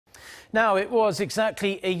Now, it was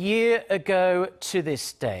exactly a year ago to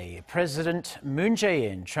this day. President Moon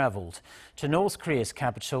Jae-in travelled to North Korea's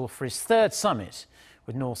capital for his third summit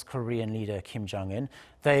with North Korean leader Kim Jong-un.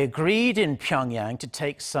 They agreed in Pyongyang to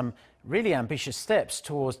take some really ambitious steps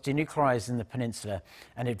towards denuclearizing the peninsula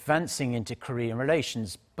and advancing into Korean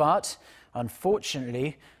relations. But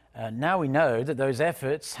unfortunately, now we know that those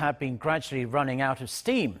efforts have been gradually running out of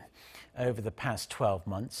steam over the past 12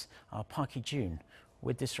 months. Our Park Hee-jun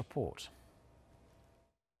with this report.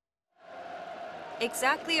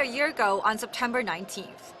 Exactly a year ago on September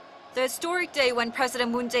 19th, the historic day when President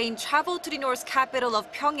Moon Jae-in traveled to the North's capital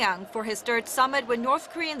of Pyongyang for his third summit with North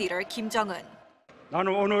Korean leader Kim Jong-un.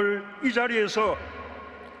 나는 오늘 이 자리에서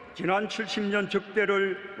지난 70년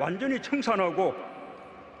적대를 완전히 청산하고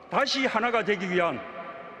다시 하나가 되기 위한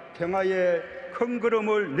평화의 큰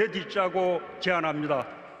걸음을 내딛자고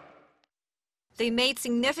제안합니다. They made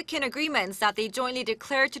significant agreements that they jointly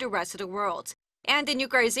declared to the rest of the world. And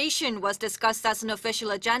denuclearization was discussed as an official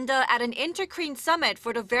agenda at an inter-Korean summit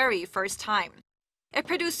for the very first time. It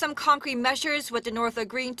produced some concrete measures, with the North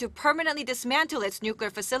agreeing to permanently dismantle its nuclear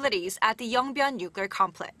facilities at the Yongbyon nuclear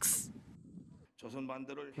complex.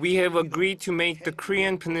 We have agreed to make the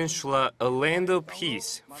Korean peninsula a land of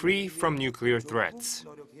peace, free from nuclear threats.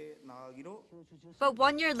 But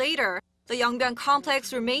 1 year later, the Yongbyon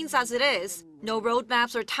complex remains as it is. No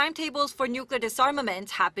roadmaps or timetables for nuclear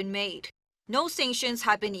disarmament have been made. No sanctions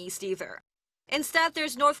have been eased either. Instead,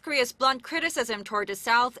 there's North Korea's blunt criticism toward the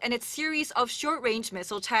South and its series of short-range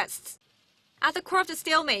missile tests. At the core of the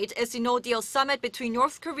stalemate is the no-deal summit between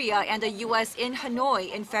North Korea and the U.S. in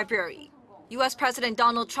Hanoi in February. U.S. President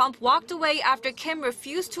Donald Trump walked away after Kim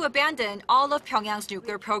refused to abandon all of Pyongyang's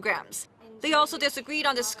nuclear programs. They also disagreed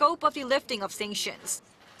on the scope of the lifting of sanctions.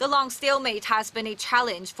 The long stalemate has been a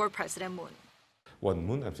challenge for President Moon. What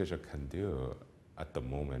Moon administration can do at the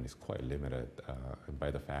moment is quite limited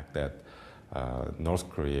by the fact that North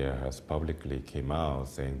Korea has publicly came out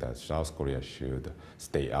saying that South Korea should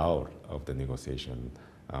stay out of the negotiation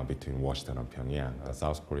between Washington and Pyongyang.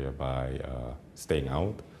 South Korea, by staying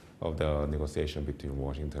out of the negotiation between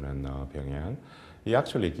Washington and Pyongyang, it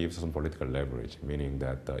actually gives some political leverage, meaning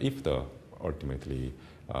that if ultimately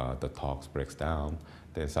the talks breaks down,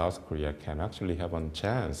 then South Korea can actually have a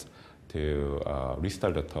chance to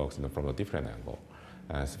restart the talks from a different angle,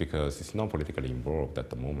 because it's not politically involved at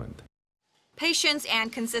the moment. Patience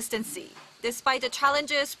and consistency. Despite the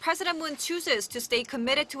challenges, President Moon chooses to stay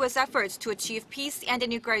committed to his efforts to achieve peace and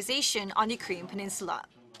denuclearization on the Korean peninsula.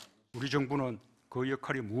 우리 정부는 그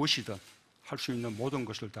역할이 무엇이든 할 수 있는 모든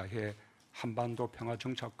것을 다해 한반도 평화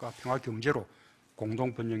정착과 평화 경제로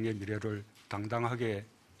공동 번영의 미래를 당당하게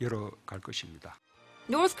열어갈 것입니다.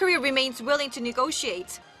 North Korea remains willing to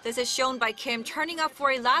negotiate. This is shown by Kim turning up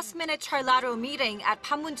for a last-minute trilateral meeting at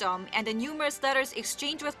Panmunjom and the numerous letters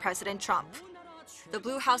exchanged with President Trump. The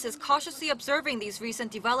Blue House is cautiously observing these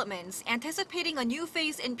recent developments, anticipating a new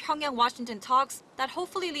phase in Pyongyang-Washington talks that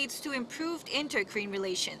hopefully leads to improved inter-Korean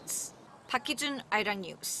relations. Park Hee-jun, Arirang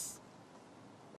News.